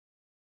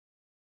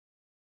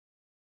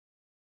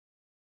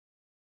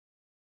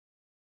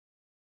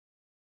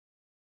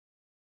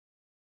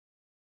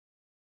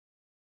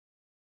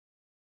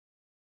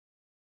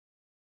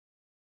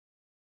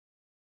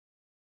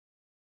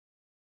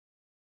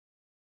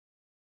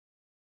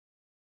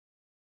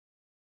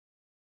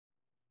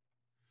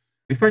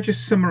If I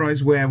just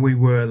summarize where we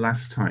were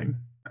last time,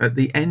 at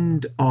the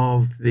end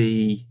of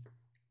the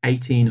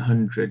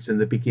 1800s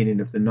and the beginning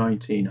of the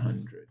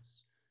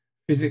 1900s,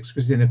 physics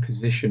was in a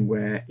position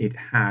where it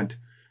had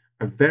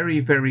a very,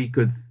 very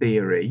good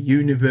theory,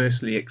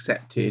 universally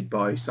accepted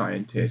by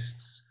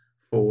scientists,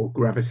 for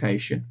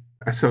gravitation,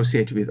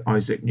 associated with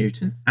Isaac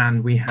Newton.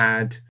 And we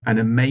had an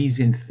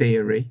amazing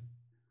theory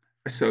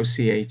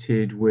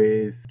associated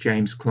with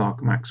James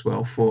Clerk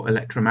Maxwell for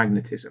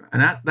electromagnetism.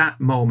 And at that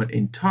moment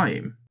in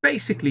time,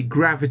 basically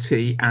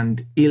gravity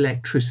and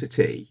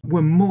electricity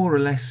were more or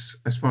less,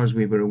 as far as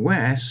we were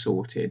aware,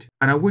 sorted.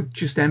 And I would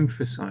just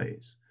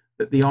emphasize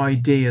that the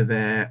idea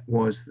there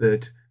was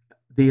that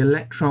the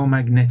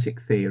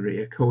electromagnetic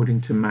theory,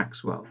 according to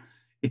Maxwell,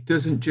 it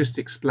doesn't just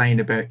explain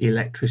about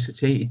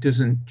electricity, it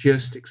doesn't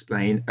just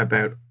explain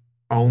about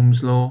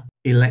Ohm's law,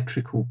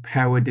 electrical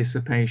power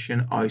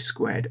dissipation, I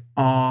squared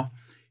R.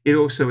 It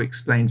also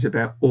explains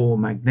about all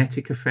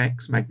magnetic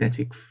effects,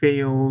 magnetic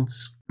field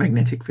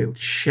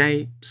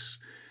shapes,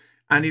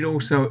 and it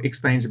also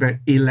explains about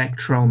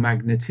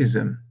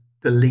electromagnetism,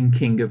 the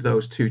linking of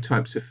those two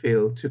types of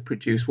field to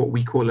produce what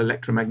we call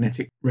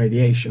electromagnetic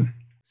radiation.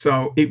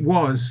 So it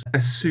was a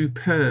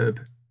superb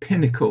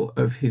pinnacle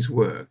of his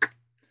work.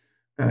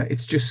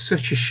 It's just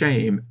such a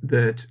shame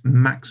that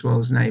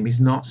Maxwell's name is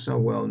not so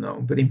well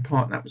known, but in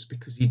part that was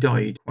because he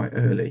died quite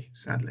early,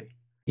 sadly.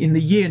 In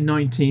the year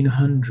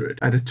 1900,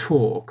 at a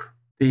talk,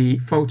 the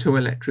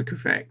photoelectric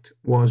effect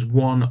was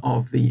one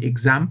of the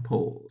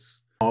examples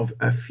of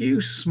a few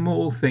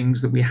small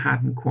things that we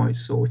hadn't quite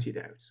sorted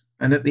out.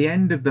 And at the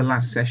end of the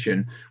last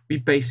session, we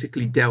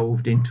basically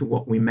delved into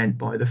what we meant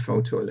by the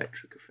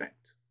photoelectric effect.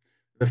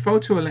 The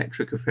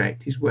photoelectric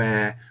effect is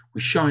where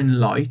we shine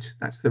light,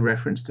 that's the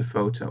reference to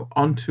photo,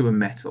 onto a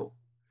metal,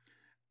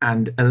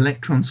 and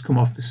electrons come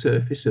off the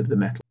surface of the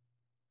metal.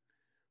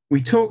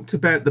 We talked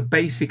about the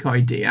basic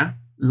idea,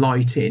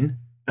 light in,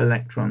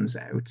 electrons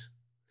out,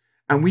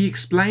 and we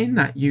explained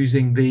that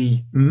using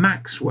the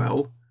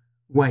Maxwell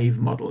wave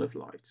model of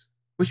light,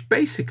 which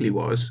basically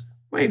was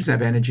waves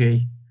have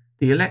energy,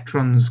 the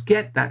electrons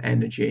get that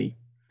energy,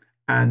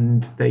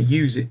 and they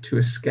use it to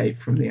escape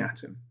from the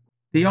atom.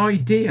 The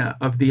idea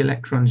of the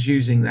electrons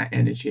using that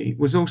energy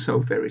was also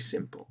very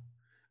simple.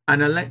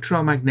 An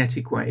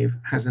electromagnetic wave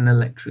has an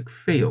electric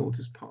field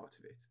as part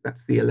of it.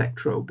 That's the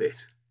electro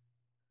bit.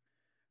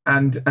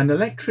 And an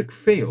electric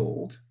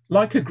field,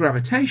 like a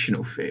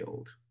gravitational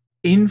field,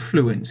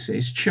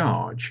 influences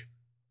charge.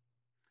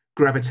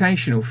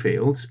 Gravitational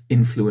fields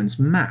influence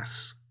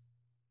mass.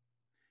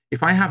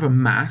 If I have a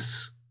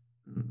mass,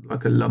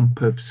 like a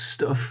lump of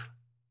stuff,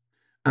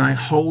 and I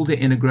hold it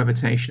in a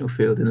gravitational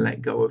field and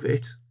let go of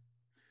it,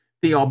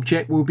 the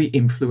object will be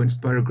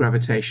influenced by a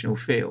gravitational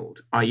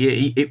field,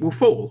 i.e. it will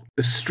fall.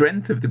 The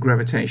strength of the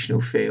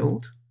gravitational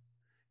field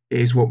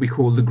is what we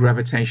call the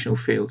gravitational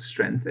field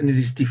strength, and it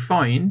is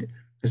defined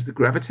as the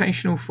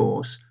gravitational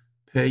force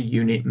per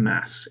unit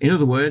mass. In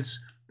other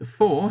words, the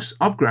force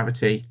of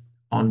gravity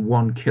on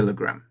 1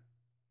 kilogram.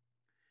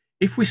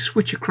 If we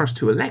switch across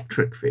to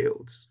electric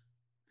fields,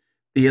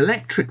 the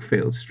electric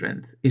field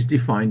strength is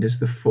defined as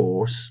the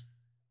force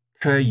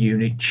per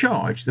unit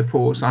charge, the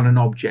force on an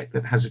object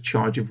that has a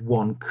charge of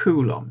 1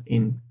 coulomb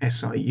in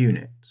SI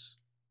units.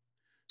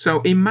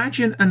 So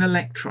imagine an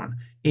electron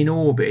in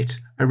orbit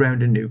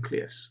around a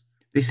nucleus,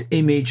 this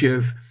image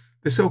of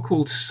the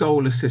so-called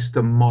solar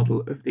system model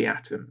of the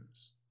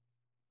atoms.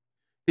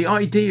 The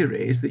idea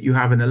is that you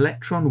have an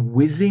electron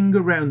whizzing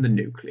around the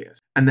nucleus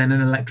and then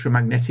an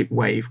electromagnetic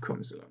wave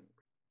comes along.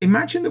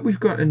 Imagine that we've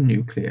got a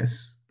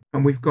nucleus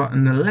and we've got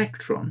an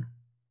electron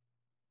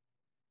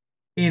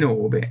in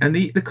orbit, and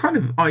the kind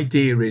of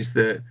idea is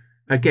that,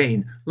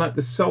 again, like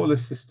the solar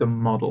system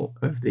model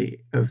of the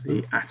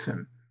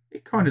atom,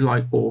 it kind of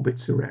like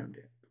orbits around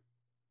it,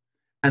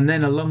 and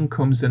then along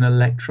comes an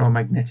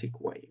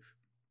electromagnetic wave.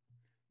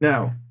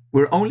 Now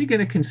we're only going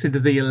to consider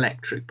the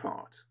electric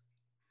part.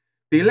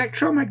 The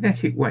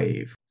electromagnetic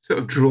wave, sort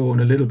of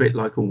drawn a little bit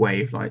like a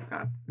wave like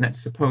that.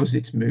 Let's suppose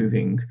it's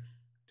moving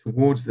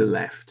towards the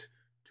left,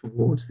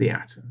 towards the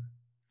atom.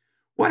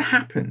 What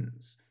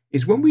happens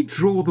is when we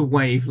draw the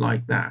wave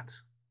like that,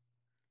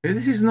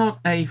 this is not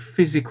a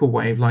physical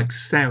wave like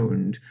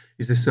sound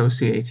is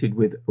associated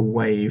with a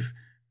wave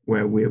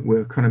where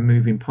we're kind of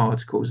moving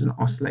particles and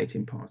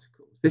oscillating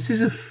particles. This is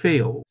a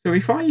field. So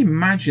if I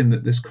imagine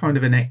that there's kind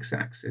of an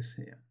x-axis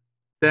here,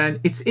 then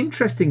it's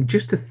interesting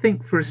just to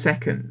think for a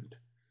second,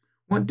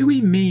 what do we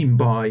mean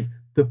by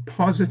the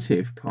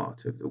positive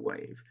part of the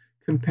wave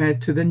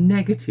compared to the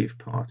negative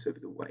part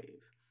of the wave?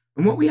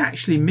 And what we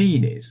actually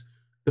mean is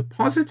the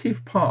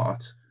positive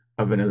part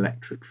of an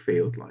electric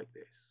field like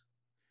this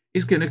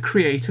is going to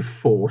create a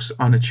force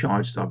on a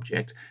charged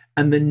object,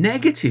 and the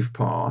negative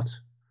part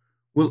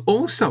will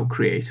also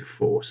create a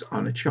force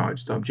on a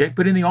charged object,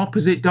 but in the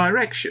opposite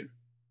direction.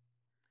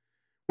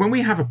 When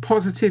we have a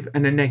positive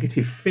and a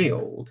negative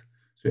field,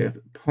 so we have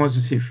a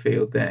positive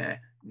field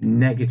there,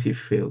 negative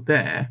field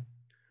there,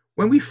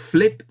 when we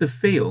flip the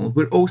field,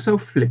 we're also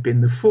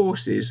flipping the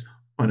forces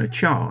on a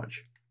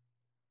charge.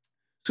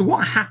 So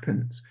what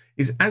happens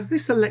is as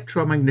this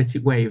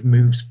electromagnetic wave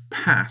moves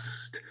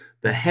past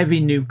the heavy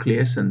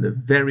nucleus and the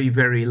very,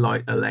 very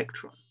light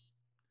electron,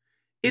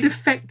 it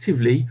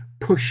effectively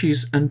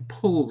pushes and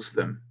pulls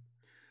them.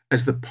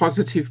 As the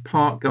positive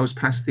part goes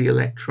past the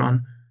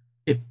electron,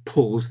 it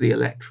pulls the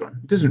electron.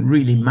 It doesn't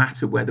really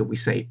matter whether we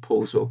say it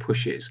pulls or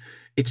pushes.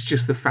 It's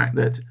just the fact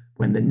that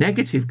when the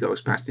negative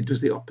goes past, it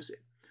does the opposite.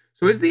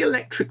 So as the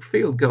electric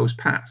field goes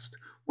past,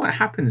 what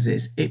happens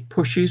is it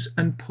pushes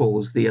and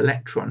pulls the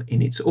electron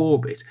in its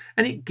orbit,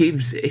 and it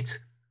gives it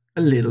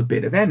a little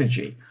bit of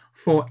energy.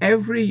 For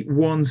every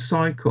one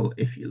cycle,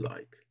 if you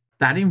like,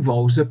 that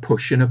involves a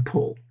push and a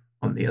pull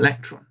on the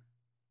electron.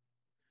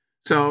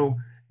 So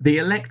the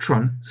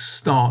electron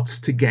starts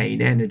to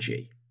gain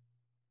energy.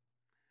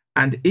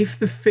 And if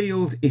the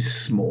field is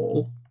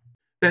small,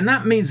 then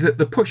that means that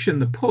the push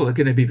and the pull are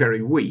going to be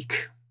very weak.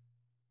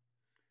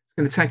 It's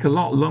going to take a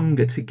lot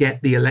longer to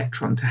get the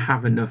electron to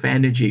have enough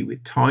energy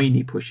with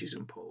tiny pushes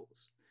and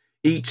pulls.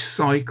 Each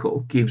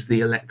cycle gives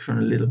the electron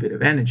a little bit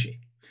of energy.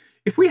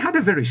 If we had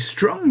a very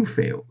strong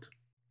field,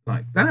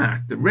 like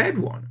that, the red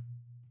one,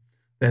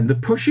 then the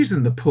pushes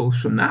and the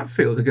pulls from that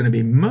field are going to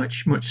be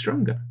much, much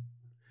stronger.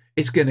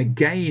 It's going to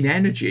gain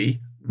energy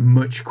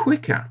much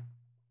quicker.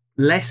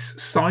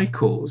 Less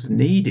cycles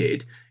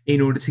needed in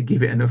order to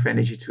give it enough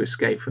energy to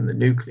escape from the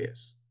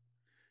nucleus.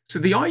 So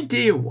the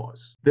idea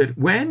was that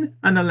when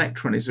an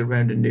electron is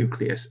around a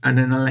nucleus and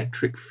an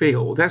electric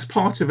field, as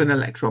part of an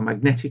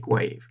electromagnetic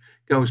wave,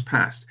 goes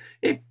past,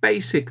 it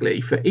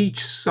basically, for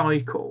each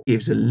cycle,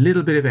 gives a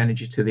little bit of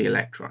energy to the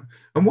electron.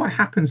 And what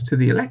happens to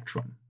the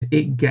electron?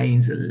 It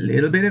gains a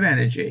little bit of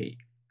energy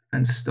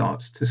and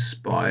starts to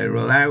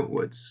spiral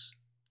outwards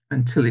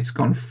until it's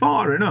gone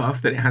far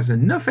enough that it has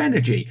enough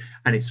energy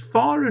and it's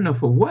far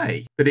enough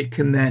away that it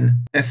can then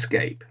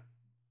escape.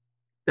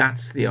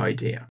 That's the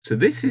idea. So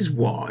this is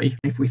why,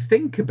 if we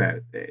think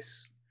about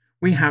this,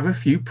 we have a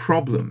few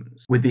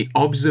problems with the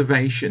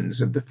observations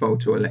of the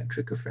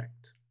photoelectric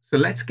effect. So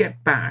let's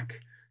get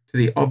back to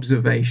the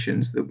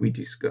observations that we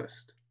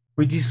discussed.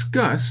 We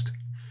discussed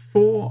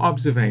 4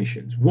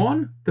 observations.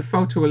 1, the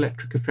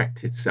photoelectric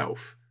effect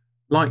itself.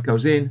 Light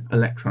goes in,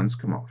 electrons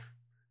come off.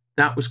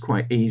 That was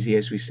quite easy,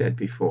 as we said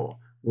before.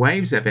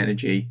 Waves have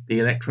energy, the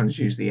electrons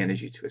use the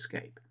energy to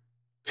escape.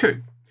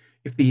 2,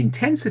 if the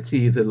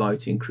intensity of the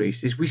light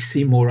increases, we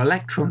see more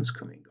electrons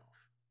coming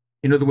off.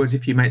 In other words,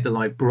 if you make the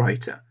light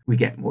brighter, we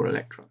get more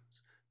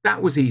electrons.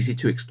 That was easy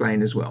to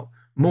explain as well.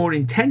 More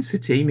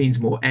intensity means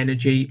more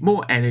energy.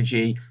 More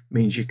energy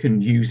means you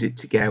can use it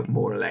to get out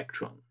more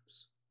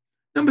electrons.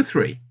 Number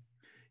 3,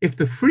 if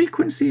the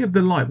frequency of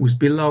the light was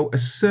below a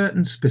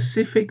certain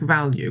specific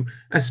value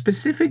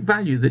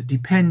that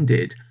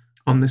depended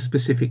on the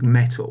specific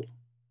metal.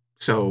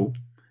 So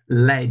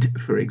lead,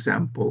 for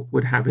example,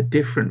 would have a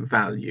different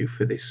value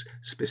for this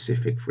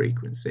specific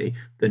frequency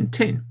than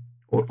tin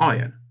or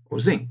iron or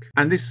zinc.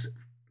 And this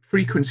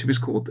frequency was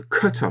called the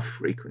cutoff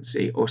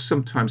frequency, or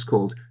sometimes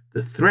called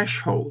the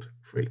threshold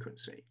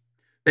frequency.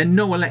 Then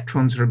no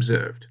electrons are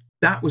observed.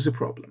 That was a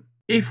problem.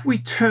 If we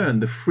turn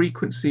the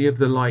frequency of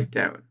the light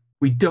down,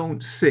 we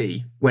don't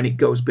see, when it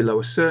goes below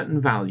a certain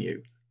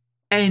value,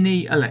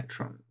 any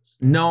electrons,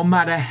 no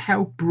matter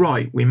how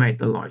bright we make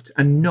the light,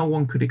 and no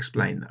one could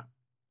explain that.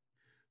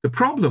 The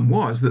problem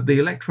was that the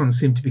electrons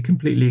seemed to be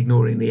completely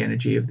ignoring the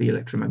energy of the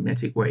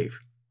electromagnetic wave,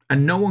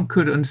 and no one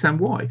could understand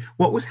why.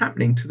 What was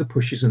happening to the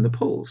pushes and the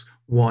pulls?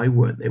 Why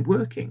weren't they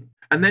working?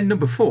 And then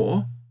number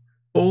 4,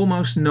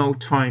 almost no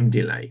time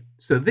delay.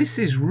 So this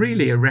is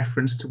really a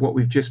reference to what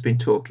we've just been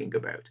talking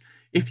about.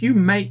 If you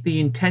make the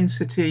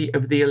intensity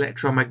of the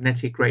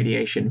electromagnetic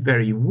radiation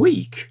very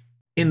weak,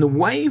 in the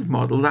wave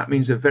model, that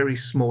means a very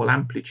small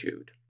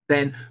amplitude.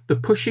 Then the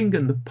pushing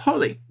and the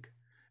pulling,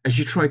 as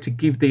you try to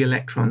give the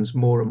electrons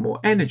more and more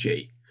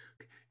energy,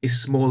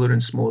 is smaller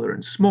and smaller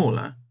and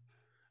smaller.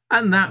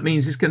 And that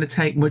means it's going to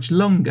take much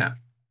longer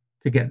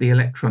to get the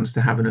electrons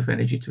to have enough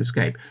energy to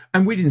escape.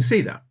 And we didn't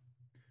see that.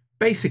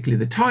 Basically,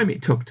 the time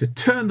it took to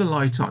turn the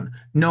light on,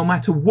 no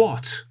matter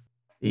what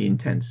the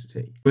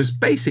intensity, was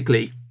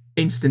basically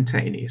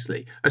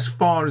instantaneously, as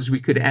far as we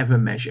could ever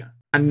measure,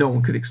 and no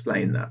one could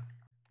explain that.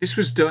 This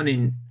was done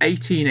in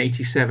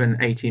 1887,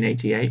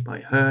 1888 by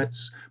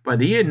Hertz. By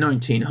the year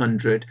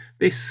 1900,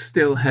 this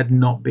still had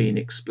not been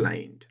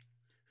explained.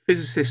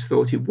 Physicists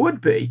thought it would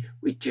be,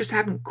 we just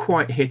hadn't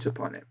quite hit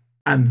upon it.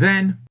 And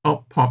then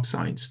up pops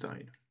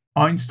Einstein.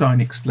 Einstein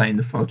explained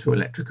the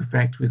photoelectric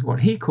effect with what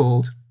he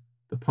called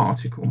the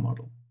particle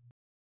model.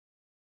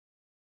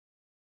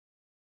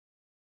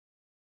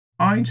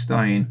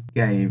 Einstein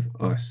gave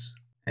us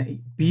a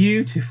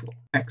beautiful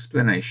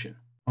explanation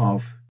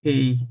of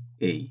E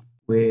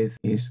with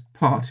his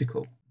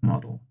particle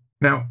model.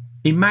 Now,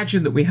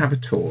 imagine that we have a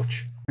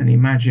torch, and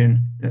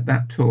imagine that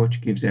that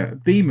torch gives out a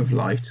beam of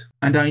light,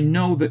 and I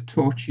know that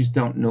torches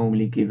don't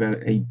normally give out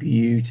a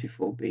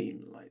beautiful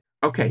beam of light.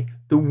 Okay,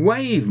 the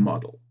wave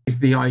model is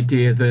the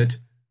idea that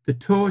the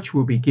torch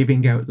will be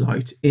giving out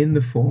light in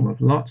the form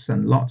of lots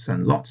and lots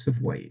and lots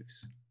of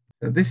waves.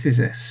 So this is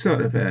a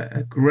sort of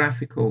a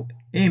graphical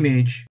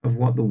image of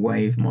what the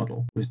wave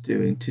model was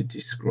doing to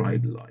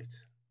describe light.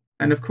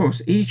 And of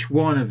course, each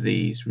one of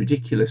these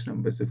ridiculous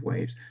numbers of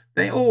waves,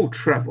 they all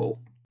travel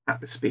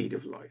at the speed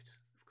of light.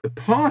 The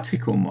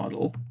particle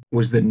model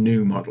was the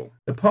new model.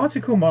 The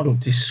particle model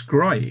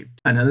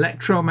described an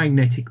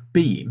electromagnetic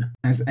beam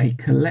as a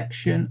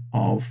collection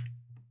of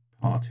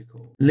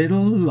particles,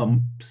 little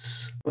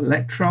lumps of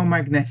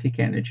electromagnetic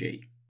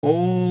energy,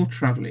 all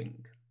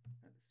traveling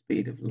at the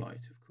speed of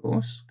light, of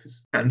course,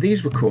 and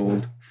these were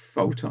called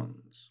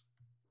photons.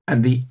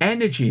 And the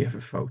energy of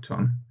a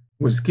photon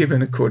was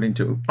given, according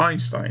to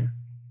Einstein,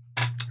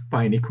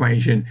 by an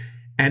equation: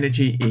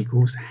 energy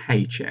equals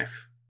hf.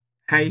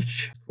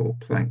 H or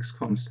Planck's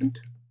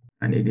constant,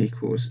 and it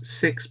equals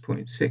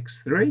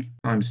 6.63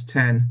 times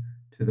 10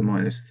 to the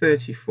minus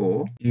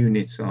 34.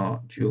 Units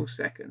are joule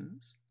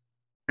seconds.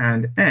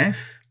 And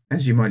F,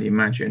 as you might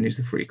imagine, is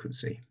the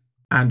frequency.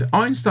 And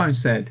Einstein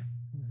said,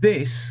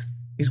 this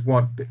is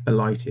what a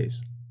light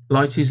is.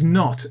 Light is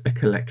not a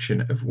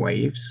collection of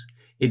waves.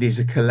 It is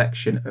a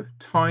collection of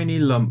tiny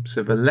lumps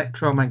of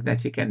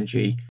electromagnetic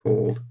energy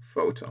called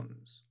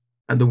photons.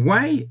 And the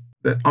way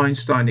that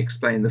Einstein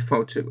explained the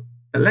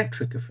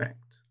photoelectric effect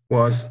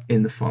was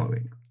in the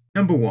following.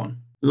 Number one,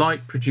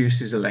 light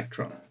produces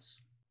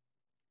electrons.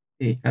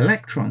 The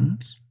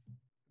electrons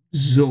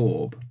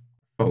absorb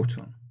a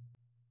photon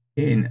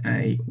in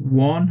a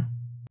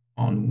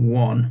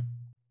one-on-one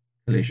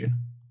collision.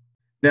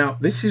 Now,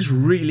 this is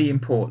really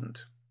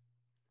important,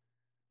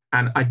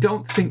 and I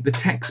don't think the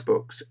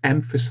textbooks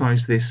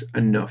emphasize this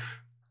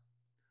enough.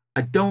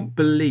 I don't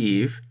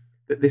believe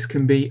that this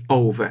can be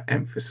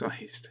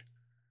overemphasized.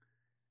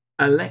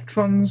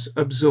 Electrons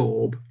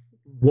absorb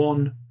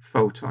one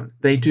photon.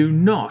 They do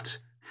not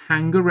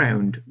hang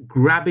around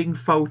grabbing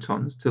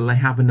photons till they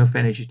have enough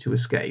energy to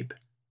escape.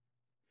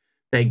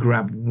 They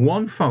grab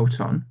one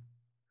photon,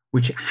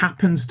 which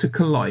happens to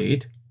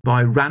collide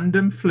by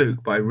random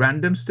fluke, by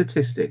random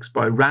statistics,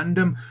 by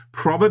random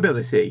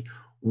probability.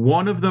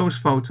 One of those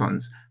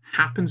photons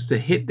happens to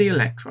hit the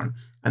electron,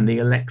 and the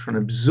electron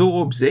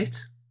absorbs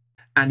it,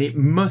 and it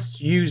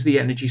must use the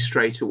energy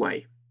straight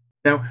away.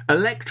 Now,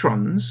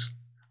 electrons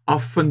are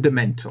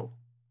fundamental.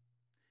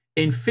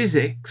 In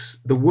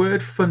physics, the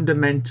word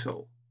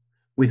fundamental,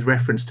 with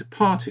reference to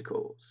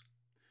particles,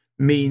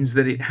 means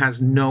that it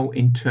has no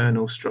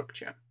internal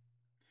structure.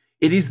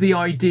 It is the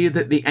idea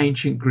that the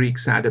ancient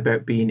Greeks had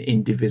about being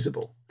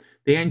indivisible.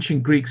 The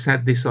ancient Greeks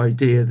had this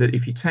idea that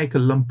if you take a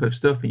lump of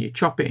stuff and you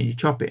chop it and you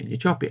chop it and you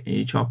chop it and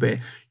you chop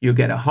it, you'll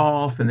get a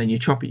half, and then you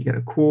chop it, you get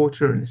a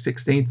quarter and a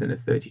 16th and a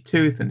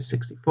 32th and a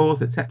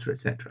 64th, etc.,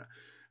 etc.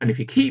 And if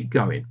you keep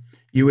going,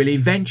 you will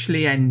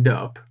eventually end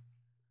up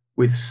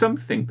with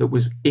something that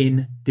was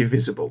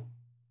indivisible.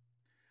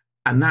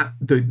 And that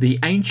the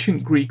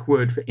ancient Greek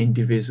word for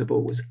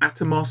indivisible was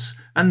atomos,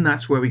 and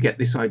that's where we get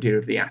this idea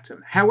of the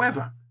atom.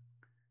 However,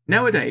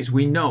 nowadays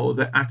we know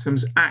that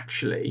atoms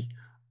actually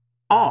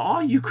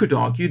are, you could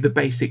argue, the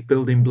basic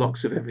building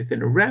blocks of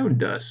everything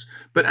around us,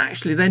 but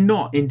actually they're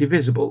not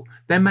indivisible.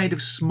 They're made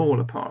of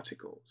smaller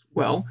particles.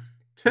 Well,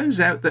 turns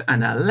out that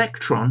an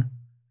electron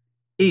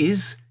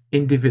is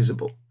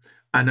indivisible.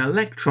 An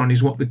electron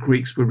is what the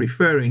Greeks were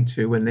referring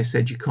to when they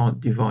said you can't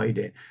divide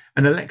it.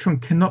 An electron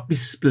cannot be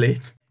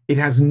split. It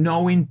has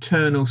no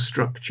internal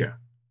structure,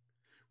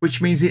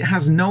 which means it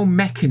has no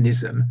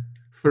mechanism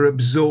for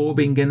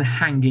absorbing and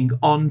hanging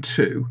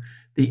onto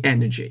the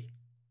energy.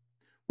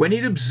 When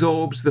it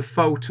absorbs the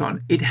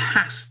photon, it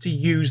has to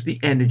use the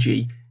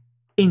energy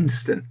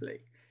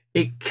instantly.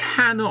 It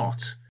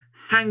cannot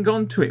hang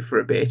on to it for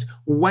a bit,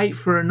 wait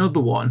for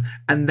another one,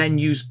 and then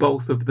use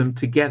both of them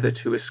together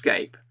to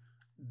escape.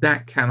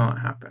 That cannot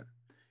happen.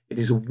 It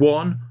is a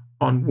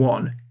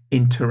one-on-one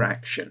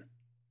interaction.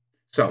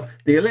 So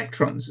the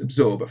electrons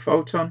absorb a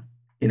photon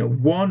in a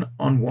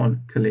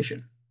one-on-one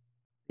collision.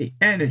 The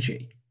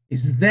energy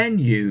is then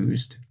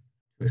used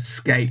to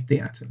escape the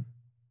atom.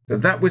 So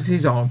that was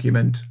his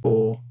argument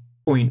for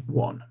point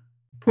one.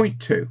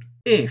 Point two,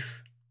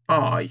 if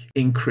I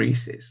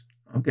increases,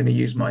 I'm going to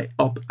use my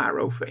up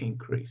arrow for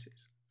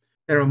increases,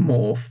 there are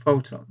more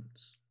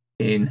photons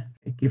in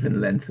a given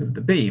length of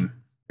the beam.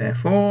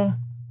 Therefore,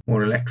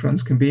 more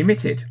electrons can be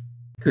emitted,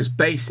 because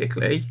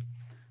basically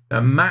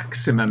the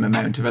maximum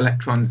amount of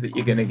electrons that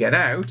you're going to get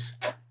out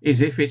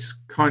is if it's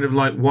kind of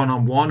like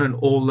one-on-one and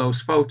all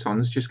those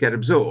photons just get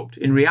absorbed.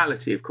 In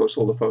reality, of course,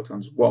 all the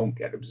photons won't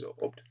get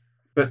absorbed.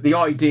 But the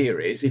idea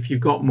is if you've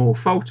got more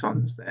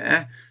photons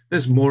there,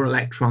 there's more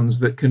electrons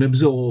that can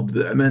absorb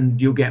them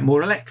and you'll get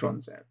more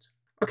electrons out.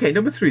 Okay,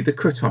 number three, the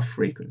cutoff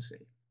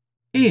frequency.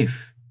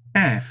 If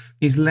F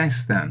is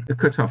less than the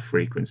cutoff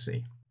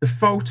frequency, the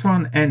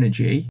photon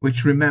energy,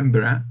 which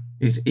remember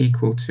is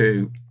equal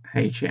to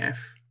hf,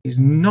 is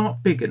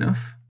not big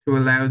enough to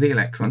allow the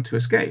electron to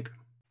escape.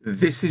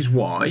 This is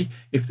why,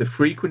 if the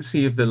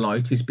frequency of the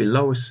light is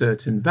below a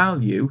certain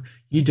value,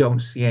 you don't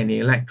see any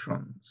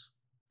electrons.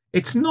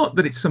 It's not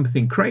that it's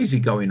something crazy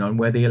going on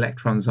where the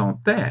electrons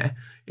aren't there.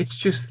 It's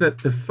just that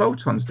the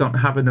photons don't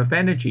have enough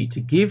energy to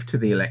give to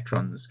the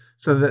electrons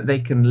so that they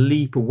can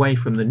leap away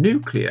from the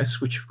nucleus,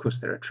 which of course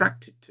they're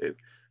attracted to,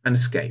 and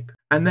escape.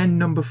 And then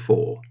number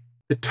 4,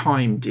 the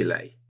time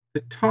delay. The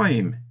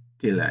time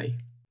delay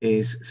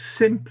is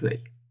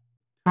simply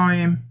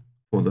time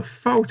for the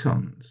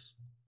photons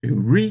to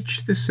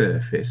reach the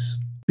surface,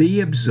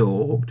 be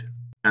absorbed,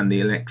 and the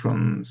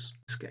electrons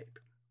escape.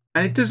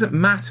 And it doesn't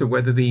matter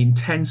whether the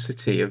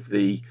intensity of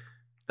the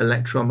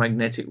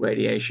electromagnetic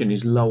radiation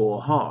is low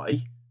or high,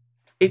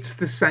 it's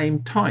the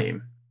same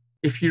time.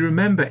 If you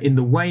remember in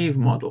the wave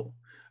model,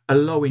 a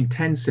low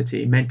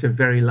intensity meant a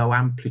very low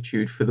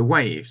amplitude for the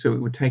wave, so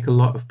it would take a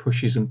lot of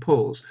pushes and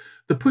pulls.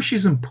 The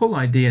pushes and pull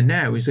idea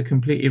now is a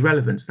complete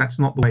irrelevance. That's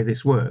not the way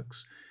this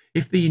works.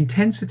 If the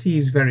intensity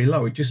is very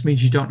low, it just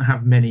means you don't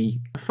have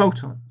many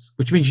photons,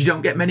 which means you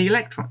don't get many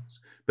electrons.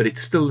 But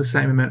it's still the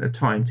same amount of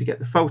time to get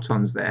the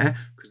photons there,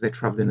 because they're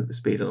traveling at the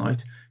speed of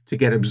light, to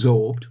get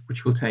absorbed,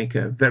 which will take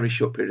a very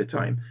short period of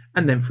time,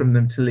 and then from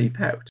them to leap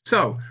out.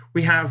 So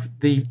we have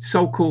the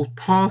so-called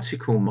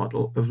particle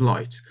model of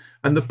light.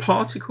 And the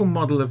particle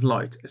model of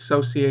light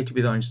associated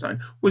with Einstein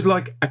was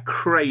like a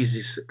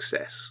crazy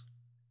success.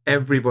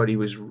 Everybody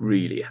was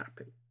really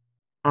happy.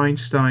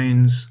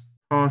 Einstein's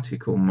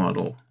particle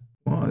model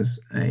was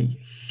a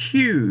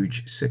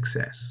huge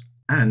success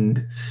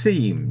and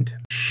seemed to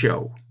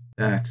show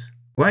that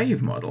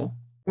wave model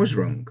was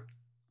wrong.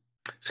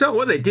 So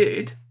what they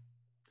did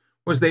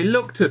was they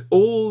looked at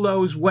all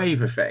those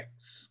wave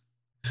effects.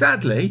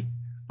 Sadly,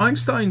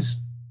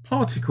 Einstein's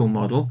particle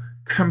model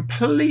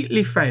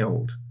completely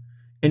failed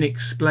in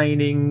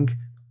explaining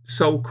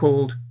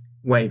so-called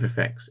wave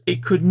effects.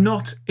 It could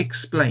not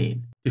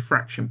explain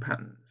diffraction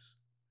patterns,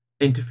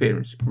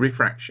 interference,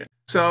 refraction.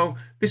 So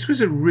this was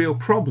a real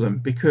problem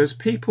because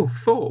people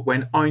thought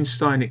when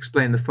Einstein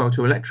explained the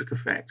photoelectric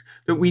effect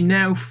that we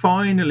now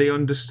finally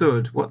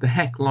understood what the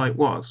heck light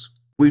was.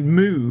 We'd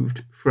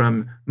moved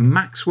from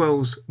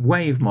Maxwell's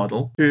wave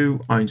model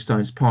to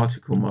Einstein's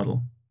particle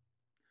model.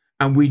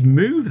 And we'd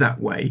moved that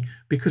way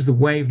because the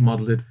wave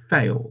model had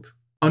failed.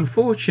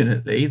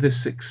 Unfortunately, the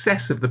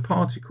success of the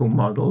particle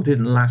model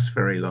didn't last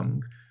very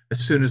long. As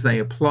soon as they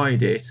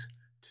applied it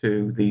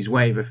to these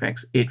wave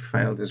effects, it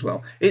failed as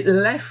well. It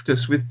left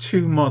us with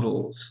 2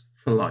 models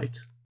for light.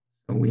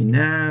 So we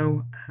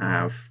now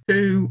have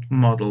 2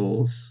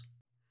 models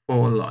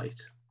for light.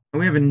 And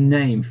we have a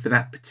name for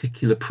that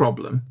particular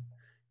problem.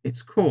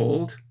 It's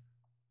called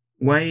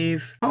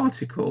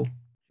wave-particle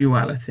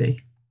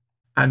duality.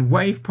 And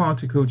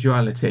wave-particle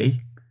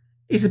duality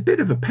is a bit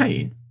of a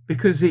pain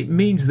because it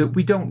means that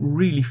we don't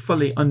really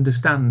fully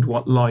understand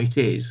what light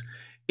is.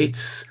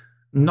 It's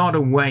not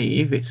a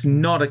wave, it's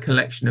not a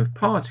collection of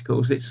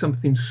particles, it's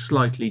something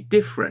slightly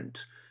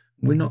different.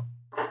 We're not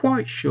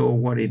quite sure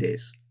what it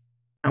is.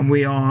 And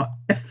we are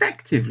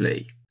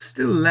effectively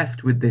still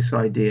left with this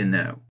idea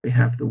now. We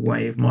have the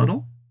wave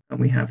model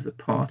and we have the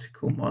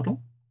particle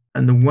model.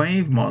 And the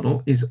wave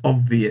model is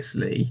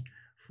obviously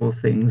for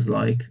things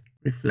like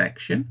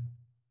reflection,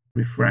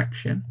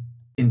 refraction,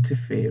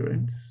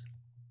 interference,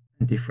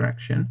 and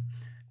diffraction.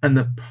 And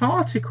the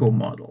particle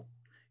model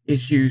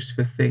is used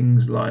for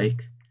things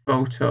like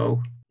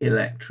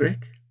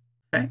photoelectric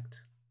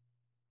effect,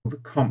 the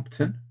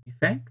Compton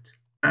effect,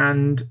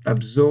 and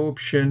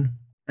absorption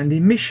and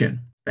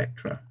emission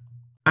spectra.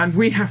 And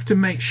we have to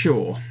make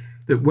sure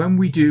that when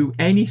we do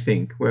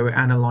anything where we're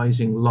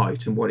analysing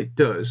light and what it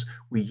does,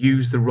 we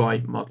use the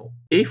right model.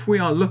 If we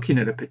are looking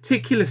at a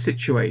particular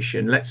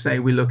situation, let's say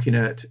we're looking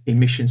at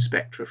emission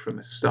spectra from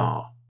a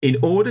star, in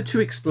order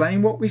to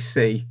explain what we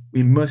see,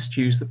 we must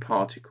use the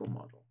particle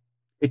model.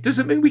 It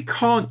doesn't mean we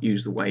can't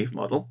use the wave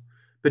model,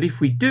 but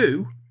if we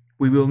do,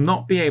 we will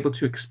not be able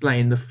to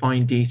explain the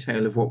fine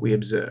detail of what we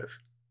observe.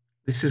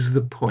 This is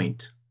the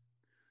point.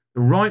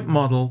 The right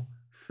model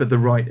for the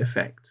right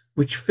effect,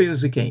 which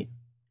feels, again,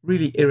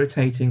 really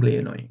irritatingly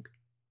annoying.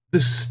 The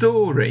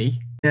story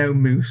now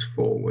moves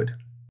forward.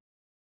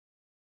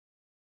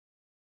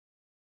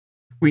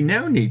 We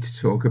now need to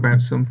talk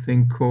about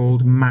something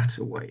called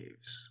matter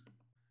waves.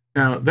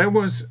 Now, there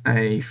was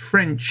a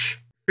French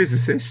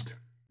physicist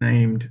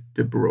named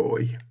de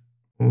Broglie,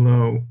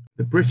 although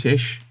the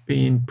British,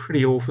 being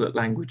pretty awful at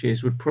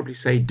languages, would probably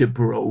say de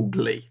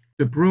Broglie.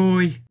 De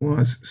Broglie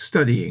was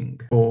studying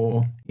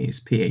for his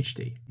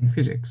PhD in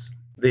physics.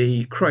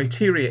 The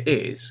criteria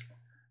is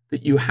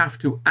that you have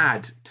to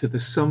add to the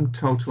sum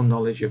total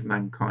knowledge of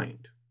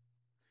mankind.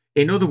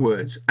 In other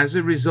words, as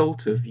a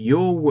result of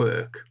your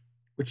work,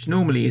 which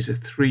normally is a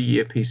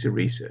 3-year piece of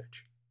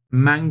research,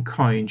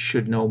 mankind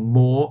should know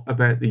more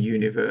about the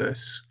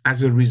universe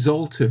as a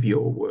result of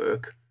your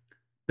work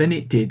than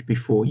it did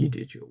before you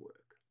did your work.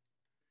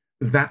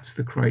 That's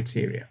the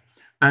criteria.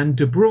 And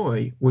de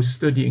Broglie was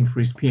studying for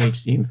his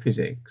PhD in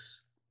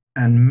physics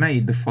and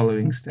made the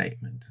following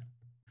statement.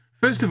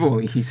 First of all,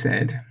 he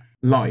said,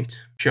 light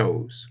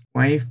shows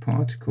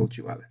wave-particle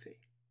duality.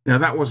 Now,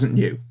 that wasn't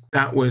new.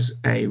 That was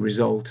a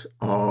result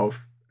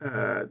of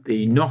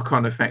the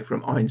knock-on effect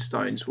from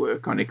Einstein's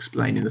work on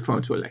explaining the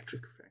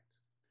photoelectric effect.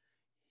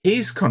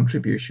 His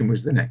contribution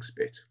was the next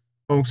bit.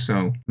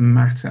 Also,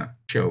 matter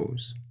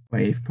shows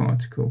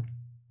wave-particle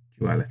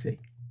duality.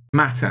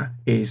 Matter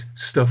is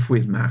stuff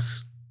with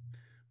mass.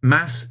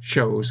 Mass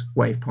shows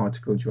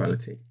wave-particle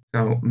duality.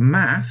 So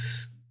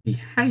mass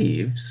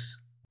behaves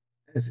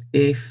as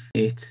if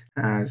it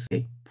has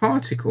a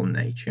particle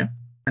nature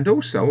and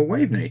also a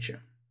wave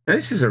nature. Now,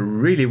 this is a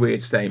really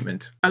weird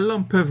statement. A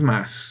lump of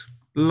mass,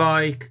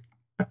 like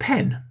a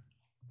pen.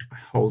 I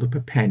hold up a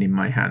pen in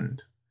my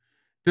hand.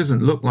 It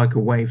doesn't look like a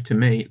wave to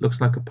me, it looks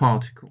like a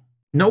particle.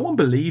 No one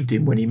believed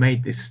him when he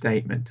made this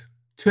statement.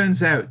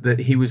 Turns out that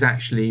he was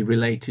actually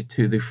related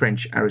to the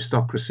French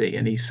aristocracy,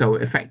 and so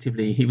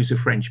effectively he was a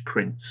French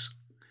prince.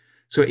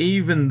 So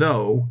even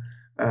though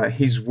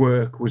his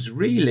work was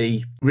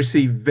really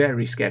received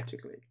very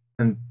skeptically,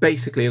 and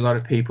basically a lot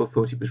of people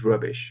thought it was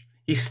rubbish,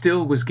 he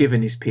still was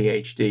given his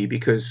PhD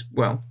because,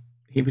 well,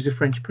 he was a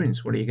French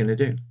prince. What are you going to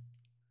do?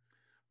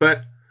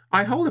 But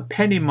I hold a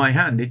pen in my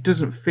hand. It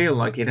doesn't feel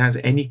like it has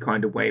any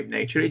kind of wave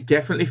nature. It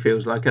definitely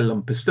feels like a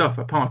lump of stuff,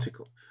 a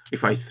particle.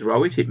 If I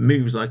throw it, it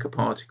moves like a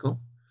particle.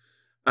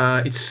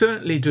 It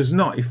certainly does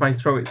not, if I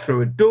throw it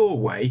through a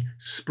doorway,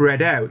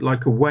 spread out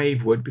like a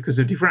wave would because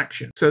of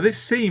diffraction. So this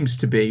seems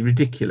to be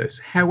ridiculous.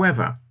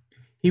 However,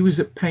 he was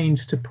at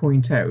pains to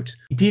point out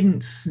he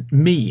didn't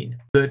mean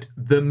that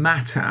the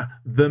matter,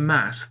 the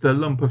mass, the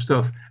lump of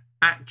stuff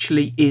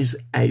actually is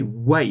a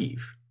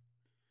wave.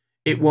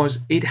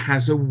 It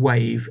has a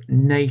wave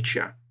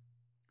nature.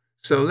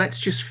 So let's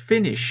just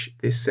finish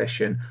this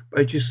session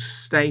by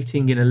just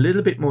stating in a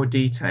little bit more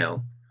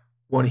detail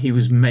what he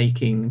was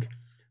making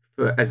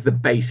as the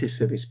basis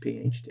of his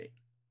PhD.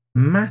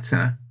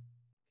 Matter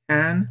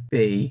can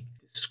be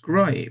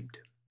described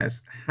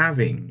as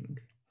having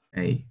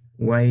a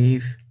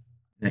wave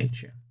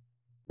nature.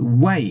 The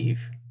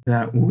wave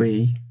that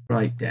we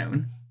write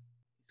down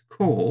is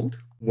called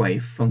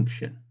wave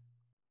function.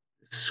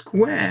 The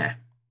square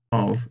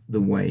of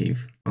the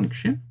wave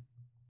function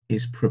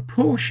is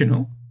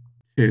proportional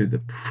to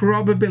the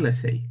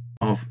probability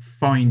of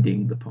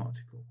finding the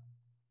particle.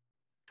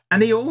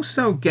 And he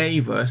also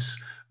gave us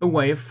a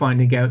way of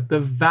finding out the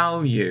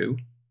value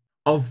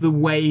of the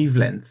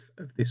wavelength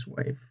of this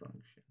wave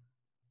function.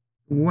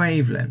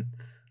 Wavelength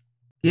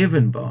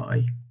given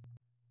by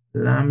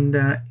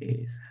lambda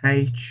is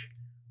h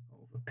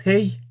over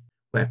p,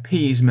 where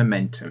p is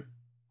momentum.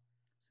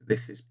 So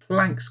this is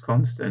Planck's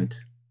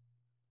constant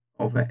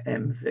over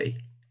mv.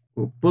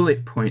 We'll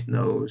bullet point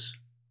those,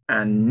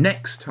 and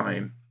next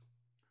time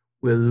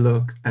we'll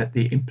look at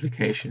the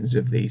implications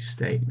of these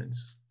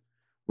statements.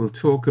 We'll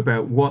talk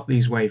about what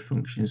these wave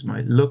functions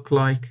might look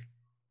like,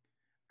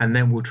 and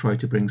then we'll try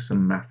to bring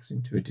some maths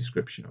into a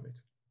description of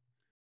it.